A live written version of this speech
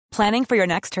Planning for your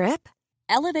next trip?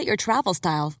 Elevate your travel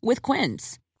style with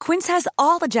Quince. Quince has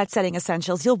all the jet-setting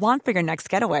essentials you'll want for your next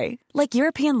getaway, like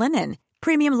European linen,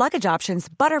 premium luggage options,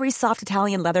 buttery soft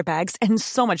Italian leather bags, and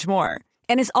so much more.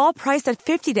 And is all priced at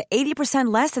 50 to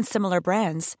 80% less than similar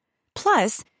brands.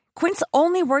 Plus, Quince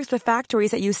only works with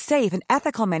factories that use safe and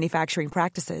ethical manufacturing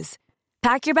practices.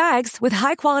 Pack your bags with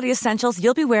high-quality essentials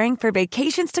you'll be wearing for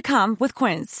vacations to come with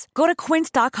Quince. Go to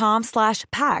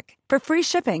quince.com/pack for free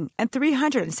shipping and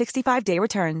 365-day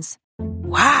returns.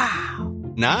 Wow.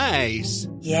 Nice.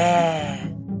 Yeah.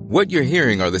 What you're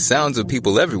hearing are the sounds of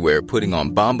people everywhere putting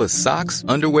on Bombas socks,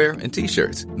 underwear, and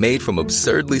T-shirts made from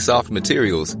absurdly soft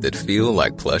materials that feel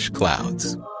like plush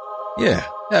clouds. Yeah,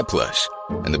 that plush.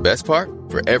 And the best part?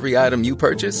 For every item you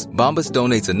purchase, Bombas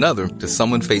donates another to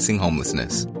someone facing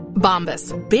homelessness.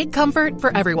 Bombas. Big comfort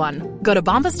for everyone. Go to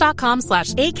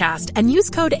bombas.com/ACAST and use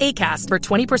code ACAST for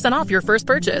 20% off your first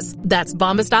purchase. That's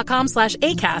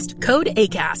bombas.com/ACAST. Code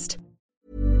ACAST.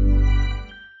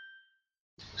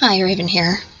 Hi, Raven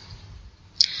here.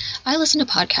 I listen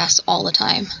to podcasts all the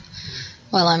time.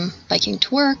 While I'm biking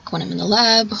to work, when I'm in the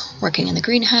lab, working in the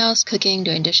greenhouse, cooking,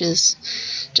 doing dishes,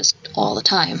 just all the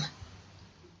time.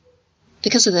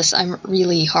 Because of this, I'm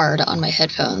really hard on my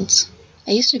headphones.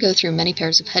 I used to go through many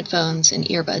pairs of headphones and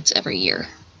earbuds every year.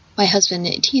 My husband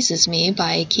teases me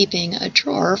by keeping a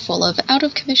drawer full of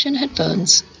out-of-commission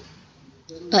headphones.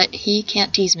 But he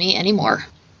can't tease me anymore.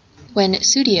 When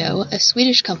Sudio, a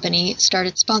Swedish company,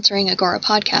 started sponsoring Agora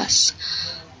podcasts,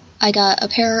 I got a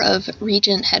pair of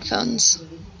Regent headphones.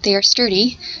 They are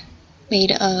sturdy,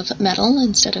 made of metal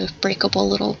instead of breakable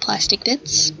little plastic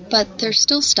bits, but they're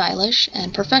still stylish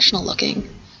and professional looking.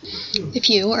 If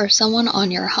you or someone on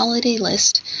your holiday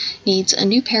list needs a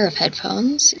new pair of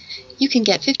headphones, you can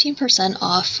get 15%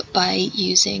 off by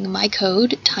using my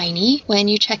code TINY when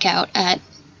you check out at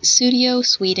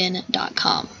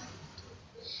studiosweden.com.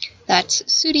 That's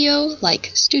studio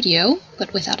like studio,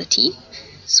 but without a T,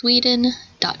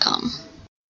 sweden.com.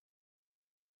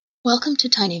 Welcome to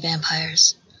Tiny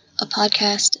Vampires, a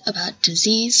podcast about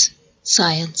disease,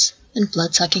 science, and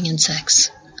blood-sucking insects.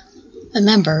 A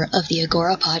member of the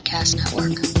Agora Podcast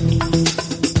Network.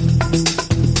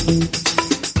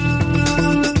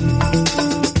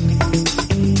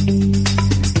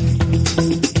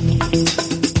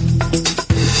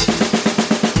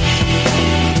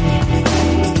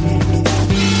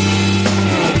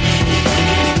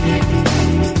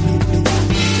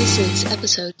 This is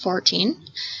episode 14,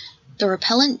 The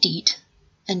Repellent DEET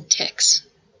and Ticks.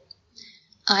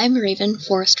 I'm Raven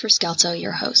Forrest for Scalzo,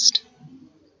 your host.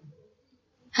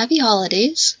 Happy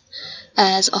holidays!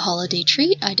 As a holiday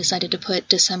treat, I decided to put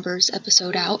December's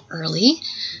episode out early.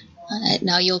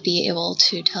 Now you'll be able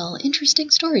to tell interesting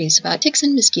stories about ticks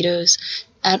and mosquitoes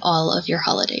at all of your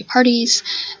holiday parties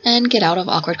and get out of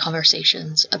awkward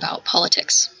conversations about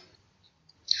politics.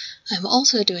 I'm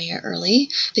also doing it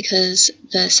early because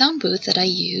the sound booth that I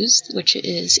use, which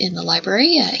is in the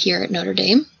library here at Notre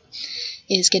Dame,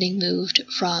 is getting moved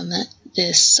from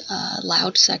this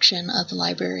loud section of the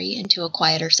library into a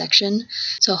quieter section.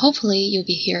 So hopefully you'll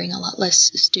be hearing a lot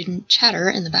less student chatter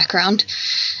in the background,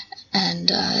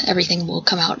 and everything will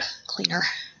come out cleaner.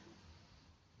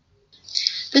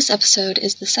 This episode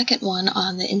is the second one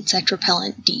on the insect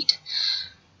repellent DEET,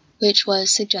 which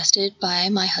was suggested by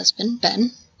my husband,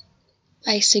 Ben.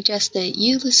 I suggest that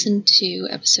you listen to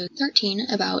episode 13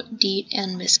 about DEET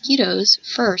and mosquitoes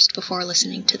first before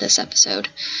listening to this episode.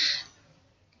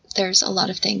 There's a lot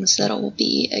of things that will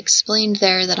be explained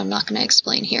there that I'm not going to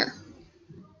explain here.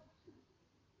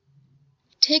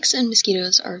 Ticks and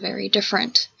mosquitoes are very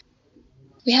different.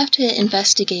 We have to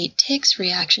investigate ticks'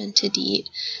 reaction to DEET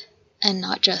and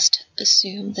not just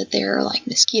assume that they're like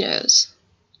mosquitoes.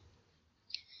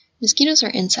 Mosquitoes are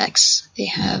insects. They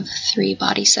have 3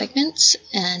 body segments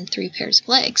and 3 pairs of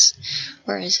legs,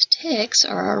 whereas ticks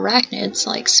are arachnids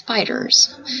like spiders.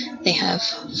 They have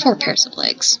 4 pairs of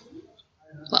legs.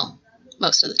 Well,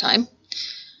 most of the time.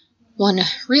 One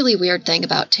really weird thing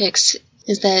about ticks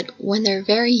is that when they're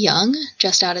very young,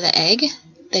 just out of the egg,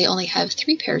 they only have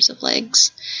 3 pairs of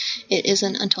legs. It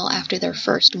isn't until after their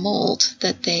first molt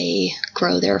that they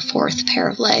grow their 4th pair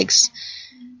of legs.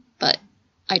 But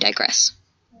I digress.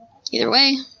 Either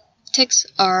way, ticks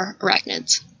are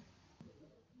arachnids.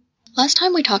 Last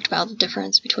time we talked about the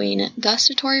difference between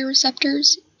gustatory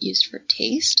receptors, used for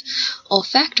taste,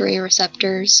 olfactory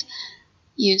receptors,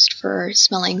 used for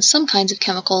smelling some kinds of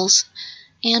chemicals,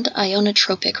 and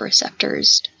ionotropic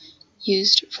receptors,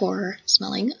 used for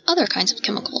smelling other kinds of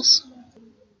chemicals.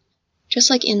 Just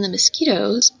like in the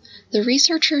mosquitoes, the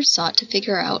researchers sought to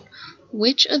figure out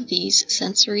which of these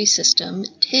sensory system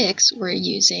ticks were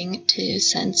using to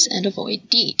sense and avoid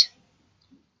DEET.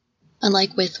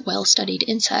 Unlike with well-studied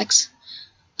insects,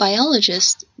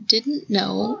 biologists didn't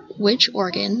know which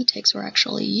organ the ticks were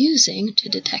actually using to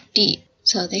detect DEET,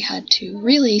 so they had to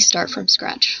really start from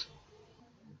scratch.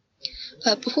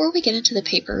 But before we get into the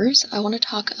papers, I want to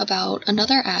talk about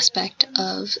another aspect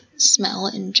of smell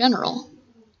in general.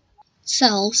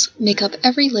 Cells make up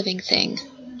every living thing.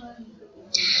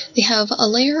 They have a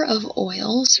layer of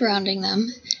oil surrounding them,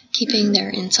 keeping their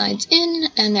insides in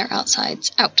and their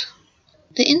outsides out.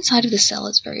 The inside of the cell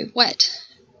is very wet.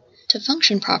 To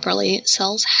function properly,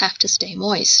 cells have to stay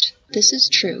moist. This is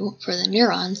true for the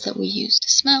neurons that we use to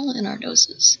smell in our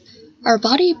noses. Our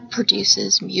body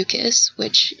produces mucus,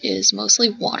 which is mostly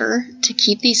water, to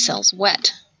keep these cells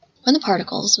wet. When the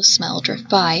particles of smell drift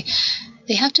by,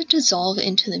 they have to dissolve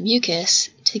into the mucus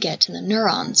to get to the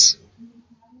neurons.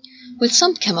 With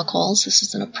some chemicals, this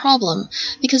isn't a problem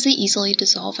because they easily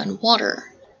dissolve in water.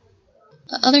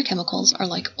 But other chemicals are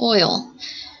like oil.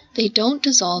 They don't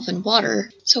dissolve in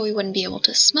water, so we wouldn't be able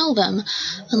to smell them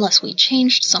unless we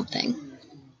changed something.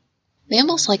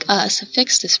 Mammals like us have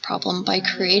fixed this problem by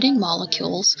creating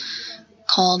molecules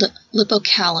called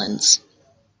lipocalins.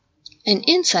 And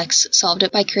insects solved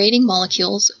it by creating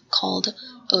molecules called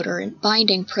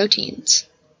odor-binding proteins.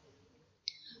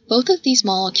 Both of these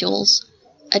molecules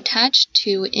attach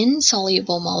to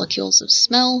insoluble molecules of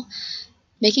smell,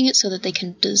 making it so that they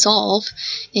can dissolve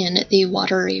in the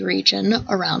watery region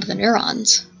around the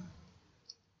neurons.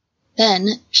 Then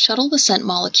shuttle the scent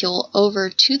molecule over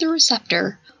to the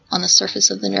receptor on the surface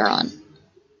of the neuron.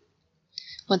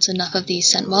 Once enough of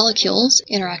these scent molecules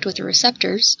interact with the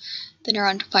receptors, the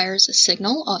neuron fires a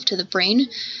signal off to the brain,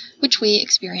 which we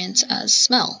experience as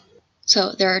smell.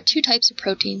 So there are two types of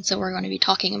proteins that we're going to be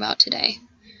talking about today.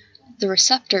 The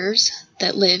receptors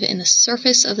that live in the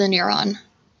surface of the neuron.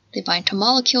 They bind to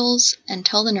molecules and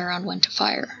tell the neuron when to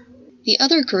fire. The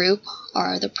other group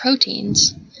are the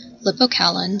proteins,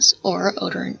 lipocalins or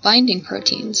odor-binding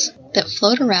proteins, that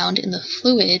float around in the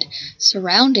fluid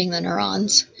surrounding the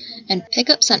neurons and pick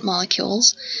up scent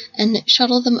molecules and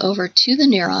shuttle them over to the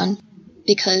neuron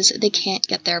because they can't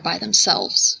get there by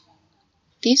themselves.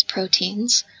 These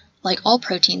proteins, like all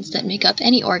proteins that make up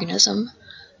any organism,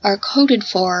 are coded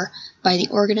for by the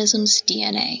organism's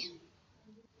DNA.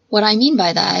 What I mean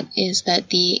by that is that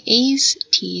the A's,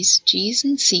 T's, G's,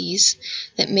 and C's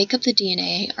that make up the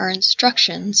DNA are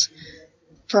instructions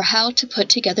for how to put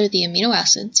together the amino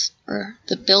acids, or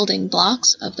the building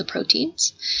blocks of the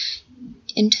proteins,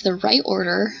 into the right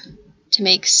order to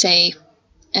make, say,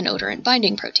 an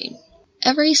odor-binding protein.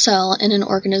 Every cell in an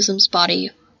organism's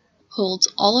body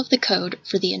holds all of the code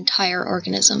for the entire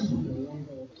organism.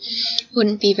 It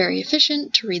wouldn't be very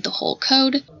efficient to read the whole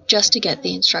code just to get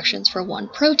the instructions for one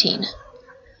protein.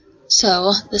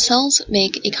 So the cells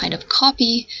make a kind of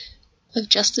copy of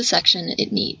just the section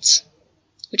it needs,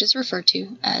 which is referred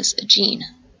to as a gene.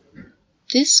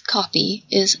 This copy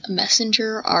is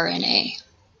messenger RNA.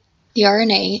 The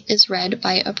RNA is read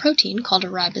by a protein called a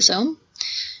ribosome,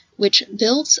 which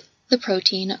builds the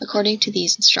protein according to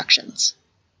these instructions.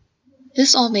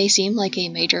 This all may seem like a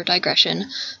major digression,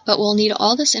 but we'll need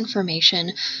all this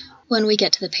information when we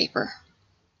get to the paper.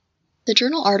 The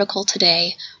journal article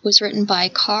today was written by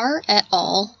Carr et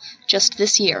al. Just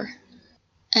this year,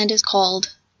 and is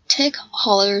called Tick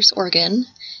Haller's Organ,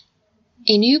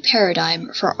 A New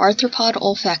Paradigm for Arthropod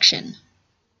Olfaction.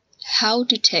 How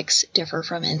do ticks differ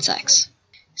from insects?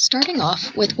 Starting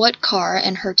off with what Carr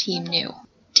and her team knew.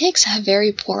 Ticks have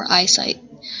very poor eyesight,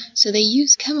 so they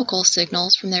use chemical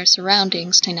signals from their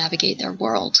surroundings to navigate their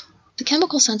world. The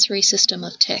chemical sensory system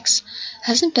of ticks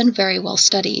hasn't been very well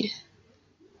studied,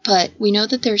 but we know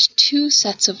that there's two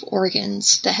sets of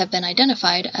organs that have been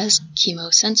identified as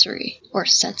chemosensory, or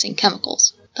sensing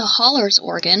chemicals. The Haller's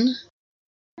organ,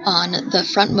 on the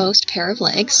frontmost pair of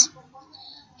legs,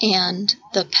 and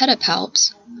the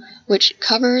pedipalps, which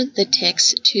cover the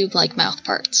tick's tube-like mouth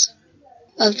parts.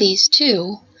 Of these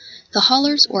two, the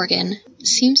Haller's organ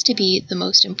seems to be the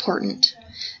most important,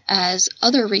 as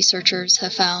other researchers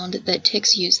have found that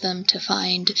ticks use them to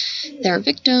find their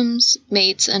victims,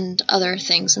 mates, and other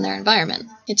things in their environment.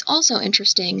 It's also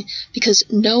interesting because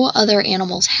no other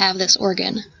animals have this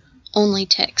organ, only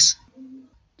ticks.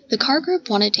 The Carr group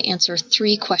wanted to answer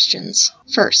 3 questions.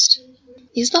 First,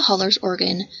 is the Haller's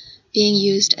organ being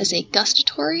used as a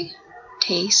gustatory,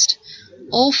 taste,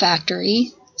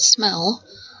 olfactory, smell,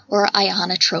 or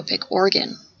ionotropic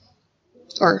organ?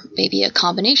 Or maybe a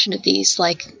combination of these,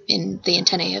 like in the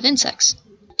antennae of insects.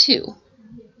 2,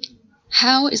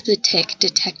 how is the tick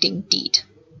detecting DEET?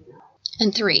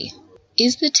 And 3,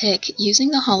 Is the tick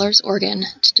using the Haller's organ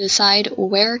to decide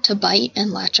where to bite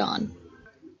and latch on?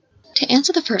 To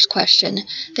answer the first question,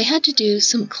 they had to do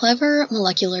some clever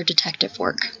molecular detective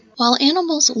work. While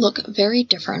animals look very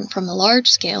different from the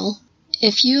large scale,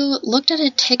 if you looked at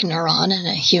a tick neuron and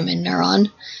a human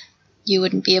neuron, you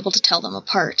wouldn't be able to tell them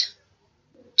apart.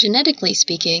 Genetically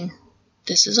speaking,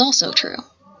 this is also true.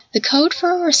 The code for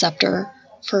a receptor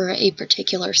for a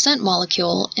particular scent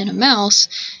molecule in a mouse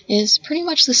is pretty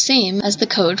much the same as the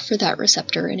code for that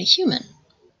receptor in a human.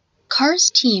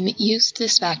 Carr's team used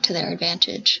this fact to their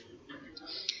advantage.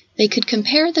 They could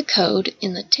compare the code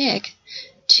in the tick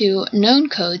to known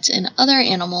codes in other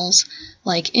animals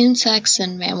like insects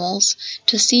and mammals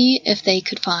to see if they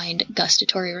could find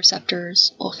gustatory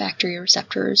receptors, olfactory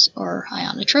receptors, or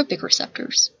ionotropic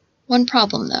receptors. One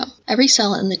problem though, every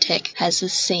cell in the tick has the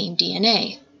same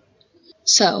DNA.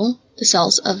 So, the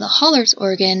cells of the Haller's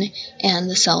organ and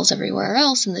the cells everywhere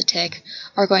else in the tick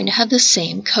are going to have the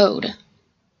same code.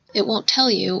 It won't tell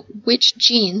you which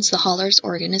genes the Haller's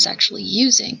organ is actually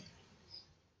using,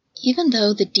 even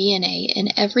though the DNA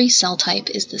in every cell type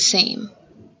is the same.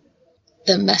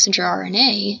 The messenger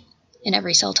RNA in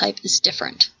every cell type is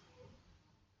different.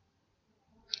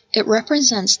 It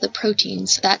represents the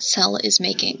proteins that cell is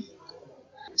making.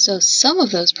 So some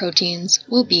of those proteins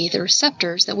will be the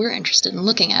receptors that we're interested in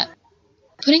looking at.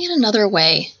 Putting it another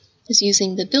way is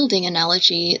using the building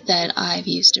analogy that I've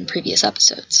used in previous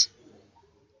episodes.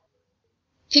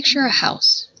 Picture a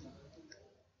house.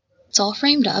 It's all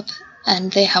framed up,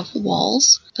 and they have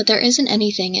walls, but there isn't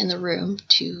anything in the room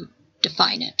to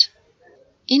define it.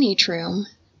 In each room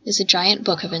is a giant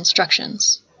book of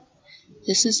instructions.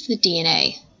 This is the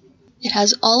DNA. It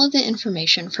has all of the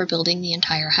information for building the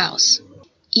entire house.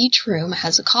 Each room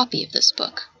has a copy of this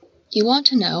book. You want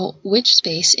to know which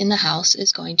space in the house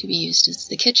is going to be used as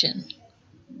the kitchen.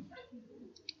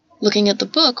 Looking at the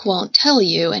book won't tell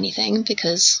you anything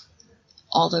because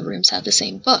all the rooms have the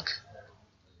same book.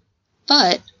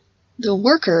 But the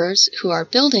workers who are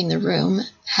building the room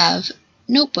have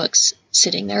notebooks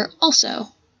sitting there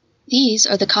also. These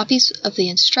are the copies of the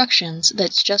instructions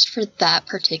that's just for that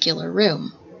particular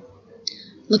room.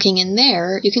 Looking in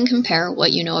there, you can compare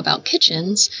what you know about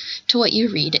kitchens to what you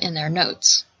read in their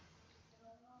notes.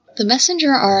 The messenger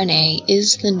RNA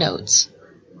is the notes.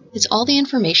 It's all the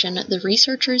information the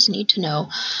researchers need to know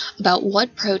about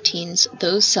what proteins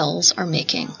those cells are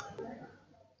making.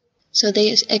 So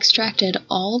they extracted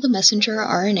all the messenger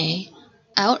RNA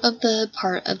out of the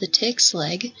part of the tick's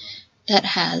leg that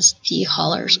has the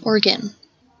Haller's organ.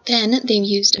 Then they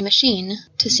used a machine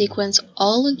to sequence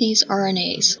all of these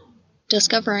RNAs,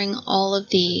 discovering all of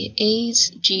the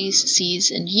A's, G's,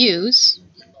 C's, and U's.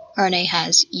 RNA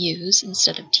has U's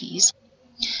instead of T's,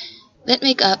 that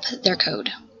make up their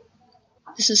code.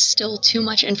 This is still too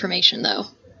much information, though.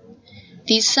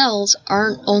 These cells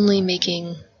aren't only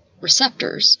making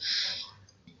receptors.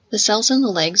 The cells in the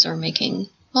legs are making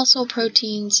muscle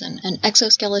proteins and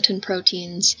exoskeleton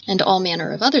proteins and all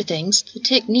manner of other things the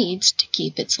tick needs to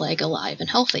keep its leg alive and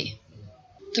healthy.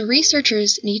 The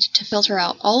researchers needed to filter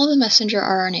out all of the messenger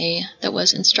RNA that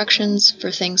was instructions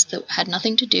for things that had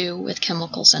nothing to do with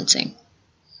chemical sensing.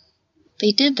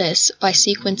 They did this by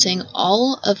sequencing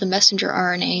all of the messenger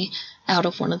RNA out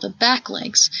of one of the back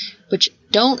legs, which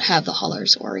don't have the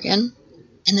Haller's organ,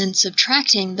 and then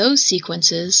subtracting those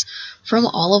sequences from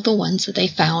all of the ones that they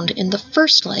found in the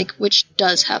first leg, which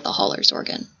does have the Haller's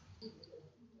organ.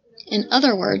 In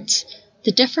other words,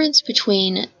 the difference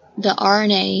between the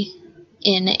RNA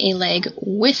in a leg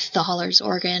with the Haller's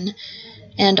organ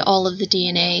and all of the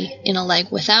DNA in a leg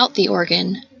without the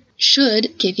organ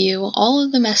should give you all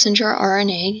of the messenger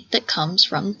RNA that comes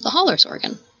from the Haller's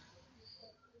organ.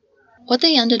 What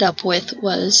they ended up with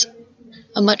was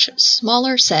a much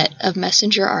smaller set of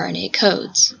messenger RNA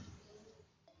codes.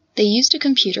 They used a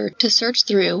computer to search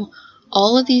through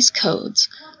all of these codes,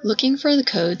 looking for the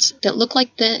codes that look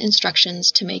like the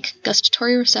instructions to make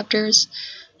gustatory receptors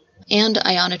and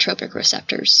ionotropic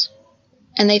receptors,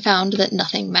 and they found that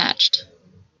nothing matched.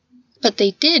 But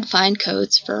they did find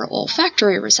codes for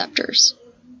olfactory receptors.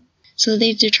 So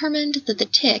they determined that the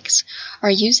ticks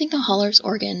are using the Haller's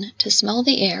organ to smell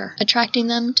the air, attracting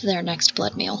them to their next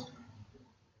blood meal.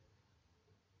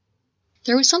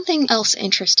 There was something else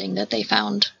interesting that they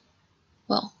found.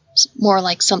 Well, more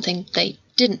like something they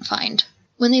didn't find.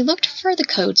 When they looked for the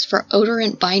codes for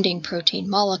odorant binding protein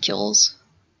molecules,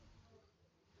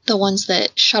 the ones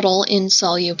that shuttle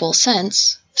insoluble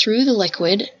scents through the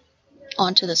liquid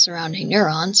onto the surrounding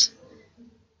neurons,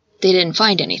 they didn't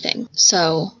find anything.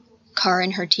 So Carr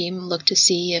and her team looked to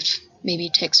see if maybe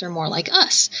ticks are more like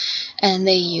us, and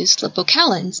they used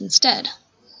lipocalins instead.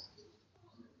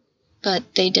 but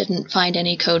they didn't find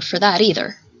any code for that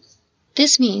either.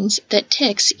 This means that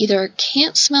ticks either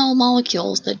can't smell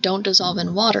molecules that don't dissolve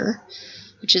in water,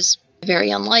 which is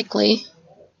very unlikely,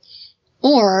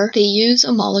 or they use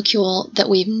a molecule that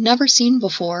we've never seen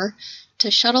before to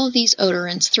shuttle these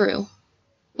odorants through,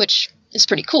 which is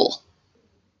pretty cool.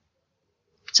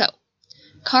 So,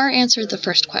 Carr answered the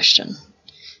first question.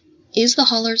 Is the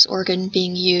Haller's organ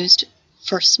being used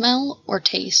for smell or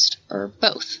taste, or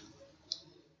both?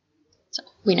 So,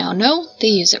 we now know they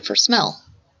use it for smell.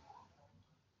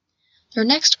 Their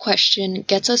next question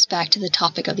gets us back to the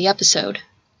topic of the episode.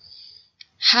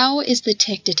 How is the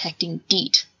tick detecting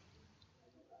DEET?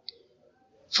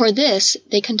 For this,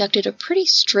 they conducted a pretty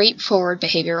straightforward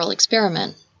behavioral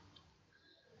experiment.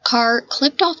 Carr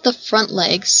clipped off the front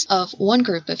legs of one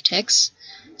group of ticks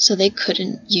so they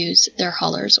couldn't use their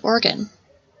Haller's organ.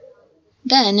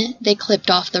 Then they clipped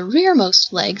off the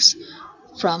rearmost legs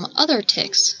from other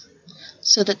ticks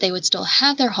so that they would still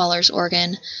have their Haller's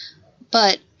organ,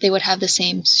 but they would have the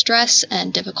same stress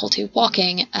and difficulty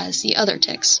walking as the other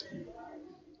ticks.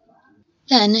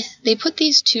 Then they put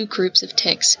these two groups of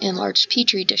ticks in large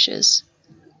petri dishes.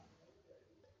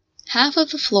 Half of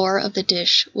the floor of the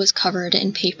dish was covered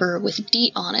in paper with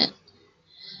DEET on it,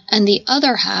 and the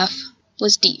other half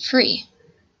was DEET-free.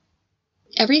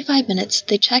 Every 5 minutes,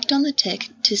 they checked on the tick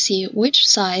to see which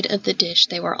side of the dish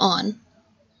they were on.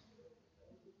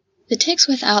 The ticks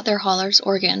without their Haller's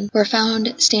organ were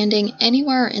found standing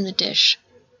anywhere in the dish,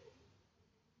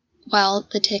 while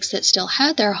the ticks that still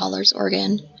had their Haller's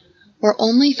organ were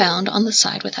only found on the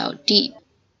side without DEET.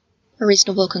 A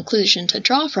reasonable conclusion to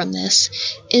draw from this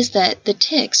is that the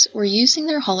ticks were using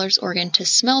their Haller's organ to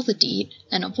smell the DEET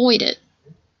and avoid it.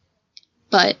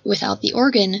 But without the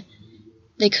organ,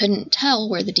 they couldn't tell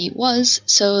where the DEET was,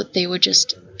 so they would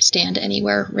just stand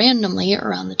anywhere randomly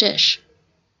around the dish.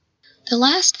 The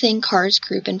last thing Carr's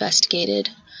group investigated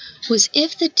was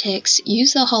if the ticks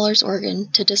use the Haller's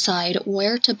organ to decide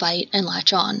where to bite and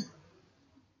latch on.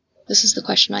 This is the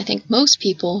question I think most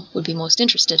people would be most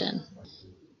interested in.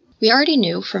 We already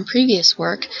knew from previous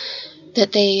work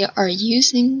that they are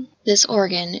using this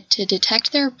organ to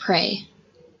detect their prey.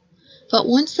 But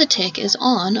once the tick is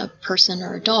on a person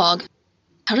or a dog,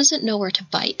 how does it know where to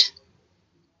bite?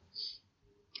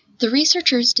 The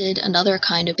researchers did another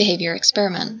kind of behavior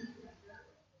experiment.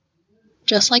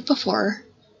 Just like before,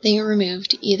 they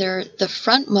removed either the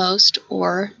frontmost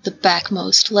or the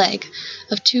backmost leg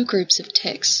of two groups of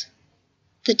ticks.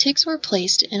 The ticks were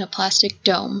placed in a plastic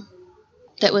dome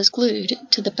that was glued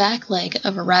to the back leg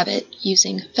of a rabbit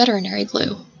using veterinary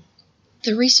glue.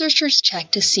 The researchers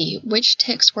checked to see which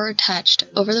ticks were attached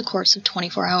over the course of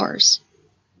 24 hours.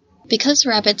 Because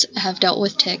rabbits have dealt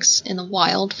with ticks in the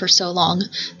wild for so long,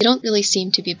 they don't really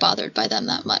seem to be bothered by them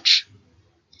that much.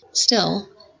 Still,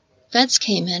 vets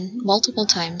came in multiple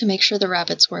times to make sure the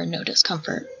rabbits were in no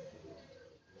discomfort.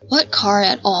 What Carr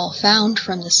et al. Found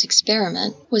from this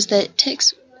experiment was that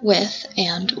ticks with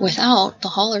and without the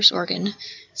Haller's organ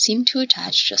seemed to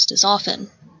attach just as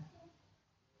often.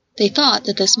 They thought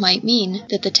that this might mean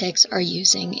that the ticks are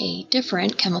using a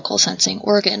different chemical sensing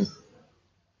organ.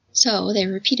 So they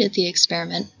repeated the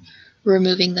experiment,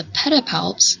 removing the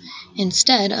pedipalps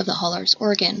instead of the Haller's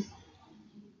organ.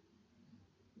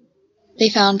 They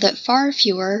found that far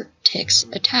fewer ticks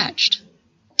attached.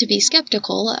 To be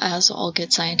skeptical, as all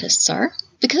good scientists are,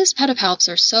 because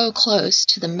pedipalps are so close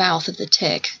to the mouth of the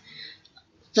tick,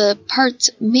 the parts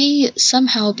may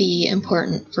somehow be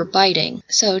important for biting,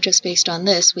 so just based on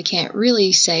this, we can't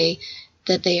really say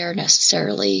that they are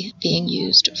necessarily being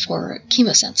used for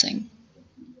chemosensing.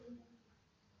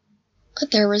 But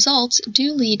their results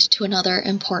do lead to another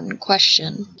important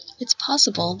question. It's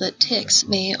possible that ticks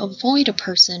may avoid a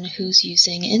person who's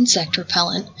using insect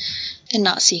repellent and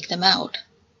not seek them out.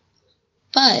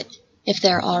 But if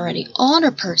they're already on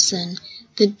a person,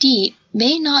 the DEET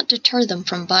may not deter them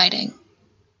from biting.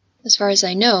 As far as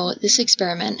I know, this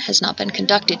experiment has not been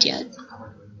conducted yet.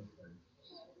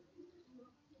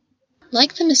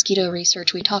 Like the mosquito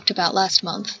research we talked about last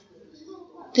month,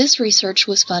 this research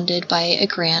was funded by a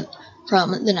grant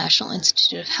from the National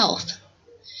Institute of Health,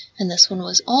 and this one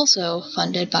was also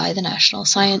funded by the National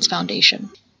Science Foundation.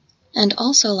 And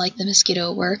also like the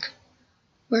mosquito work,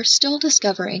 we're still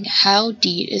discovering how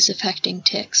DEET is affecting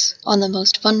ticks on the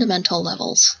most fundamental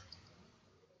levels.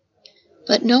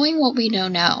 But knowing what we know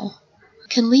now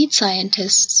can lead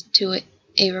scientists to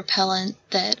a repellent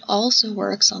that also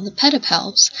works on the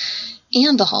pedipalps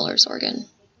and the Haller's organ,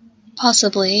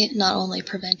 possibly not only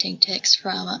preventing ticks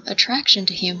from attraction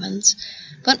to humans,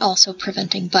 but also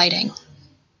preventing biting.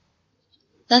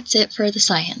 That's it for the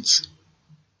science.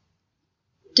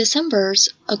 December's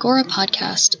Agora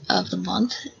podcast of the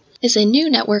month is a new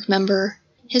network member,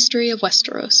 History of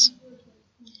Westeros.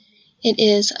 It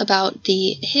is about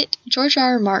the hit George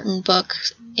R. R. Martin book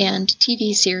and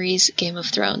TV series Game of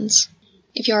Thrones.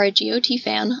 If you are a GOT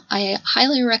fan, I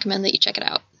highly recommend that you check it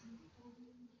out.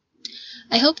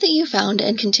 I hope that you found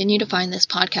and continue to find this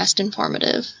podcast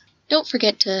informative. Don't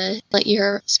forget to let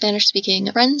your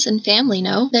Spanish-speaking friends and family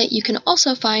know that you can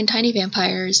also find Tiny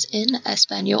Vampires in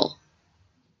Espanol.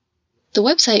 The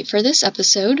website for this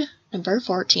episode, number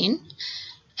 14,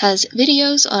 has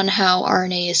videos on how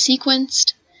RNA is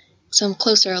sequenced, some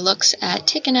closer looks at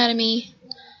tick anatomy,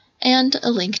 and a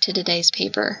link to today's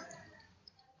paper,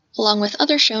 along with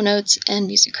other show notes and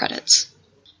music credits.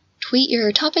 Tweet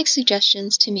your topic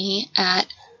suggestions to me at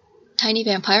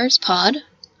tinyvampirespod,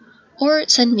 or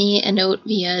send me a note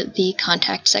via the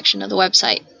contact section of the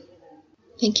website.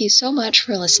 Thank you so much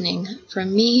for listening.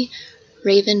 From me,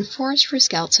 Raven Forrest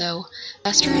Riscalzo,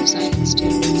 Master of Science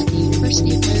student at the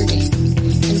University of Notre Dame,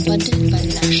 and funded by the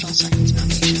National Science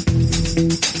Foundation.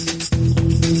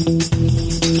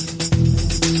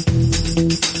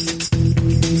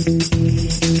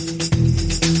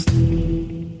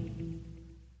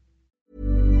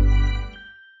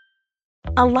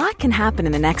 A lot can happen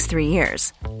in the next 3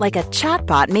 years. Like a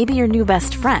chatbot may be your new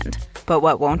best friend. But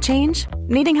what won't change?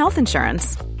 Needing health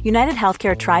insurance. United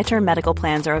Healthcare Tri-Term Medical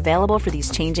Plans are available for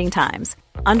these changing times.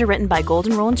 Underwritten by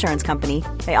Golden Rule Insurance Company,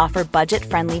 they offer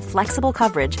budget-friendly, flexible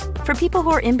coverage for people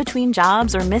who are in between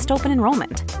jobs or missed open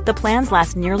enrollment. The plans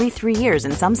last nearly 3 years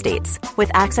in some states, with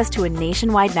access to a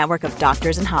nationwide network of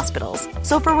doctors and hospitals.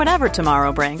 So for whatever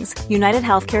tomorrow brings, United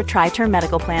Healthcare Tri-Term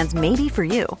Medical Plans may be for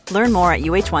you. Learn more at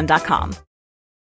uh1.com.